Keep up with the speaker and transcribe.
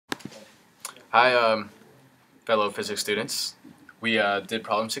Hi, fellow physics students. We did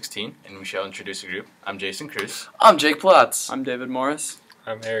problem 16, and we shall introduce a group. I'm Jason Cruz. I'm Jake Platts. I'm David Morris.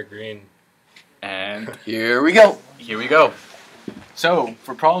 I'm Eric Green. And Here we go. here we go. So,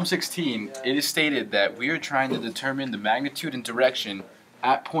 for problem 16, it is stated that we are trying to determine the magnitude and direction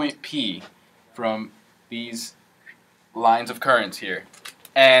at point P from these lines of currents here.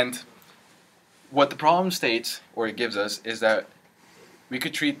 And what the problem states, or it gives us, is that we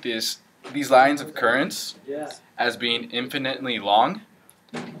could treat these lines of currents as being infinitely long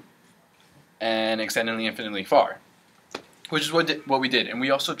and extendingly infinitely far, which is what we did. And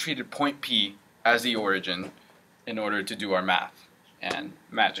we also treated point P as the origin in order to do our math and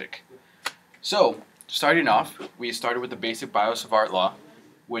magic. So, starting off, we started with the basic Biot-Savart law,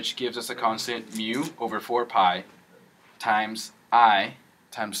 which gives us a constant mu over 4 pi times I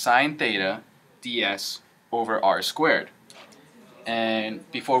times sine theta ds over r squared. And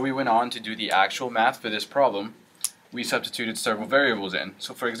before we went on to do the actual math for this problem, we substituted several variables in.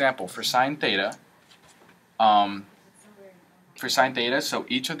 So for example, for sine theta, so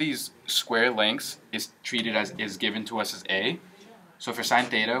each of these square lengths is treated as is given to us as a. So for sine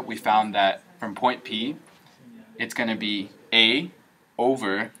theta, we found that from point P, it's going to be a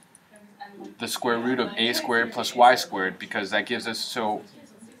over the square root of a squared plus y squared, because that gives us, so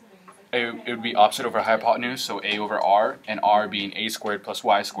it would be opposite over hypotenuse, so a over r, and r being a squared plus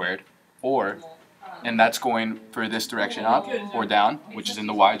y squared, or, and that's going for this direction up or down, which is in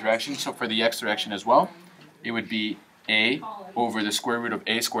the y direction. So for the x direction as well, it would be a over the square root of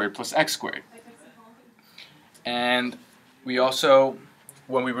a squared plus x squared. And we also,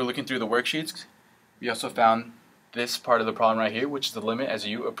 when we were looking through the worksheets, we also found this part of the problem right here, which is the limit as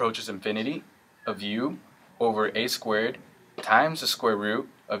u approaches infinity of u over a squared times the square root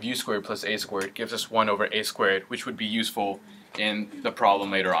of u squared plus a squared gives us 1 over a squared, which would be useful in the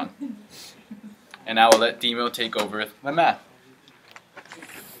problem later on. And I will let Demo take over the math.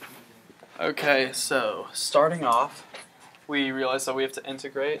 Okay, so starting off, we realize that we have to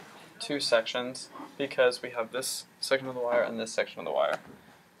integrate two sections because we have this section of the wire and this section of the wire.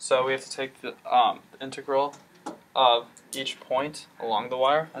 So we have to take the integral of each point along the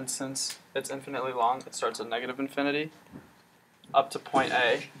wire, and since it's infinitely long, it starts at negative infinity up to point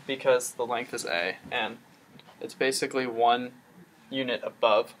A because the length is A, and it's basically 1 unit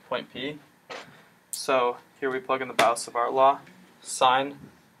above point P. So here we plug in the Biot-Savart law. Sine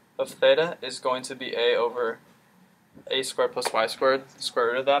of theta is going to be A over a squared plus y squared, the square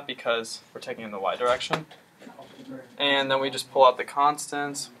root of that, because we're taking in the y direction. And then we just pull out the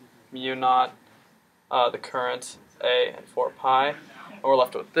constants, mu naught, the current A, and 4 pi. And we're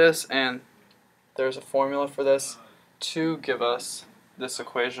left with this, and there's a formula for this to give us this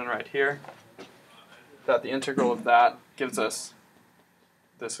equation right here, that the integral of that gives us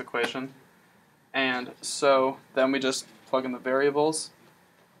this equation. And so then we just plug in the variables,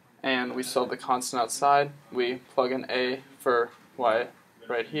 and we still have the constant outside. We plug in a for y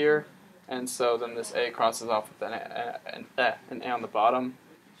right here, and so then this a crosses off with an a on the bottom,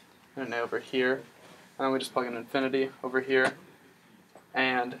 and an a over here, and then we just plug in infinity over here.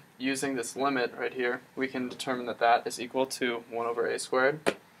 And using this limit right here, we can determine that that is equal to 1 over a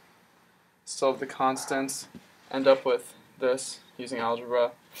squared. Solve the constants, end up with this using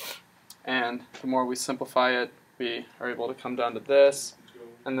algebra, and the more we simplify it, we are able to come down to this,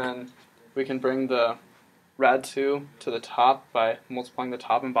 and then we can bring the rad 2 to the top by multiplying the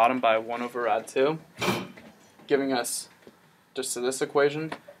top and bottom by 1 over rad 2, giving us just this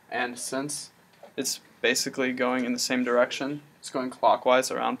equation. And since it's basically going in the same direction, it's going clockwise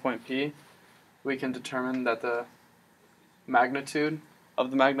around point P, we can determine that the magnitude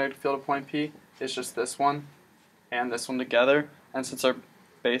of the magnetic field of point P is just this one and this one together. And since they're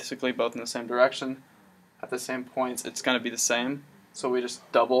basically both in the same direction at the same points, it's going to be the same. So we just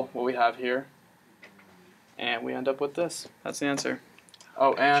double what we have here, and we end up with this. That's the answer.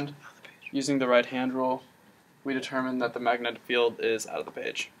 Oh, and using the right hand rule, we determine that the magnetic field is out of the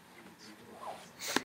page.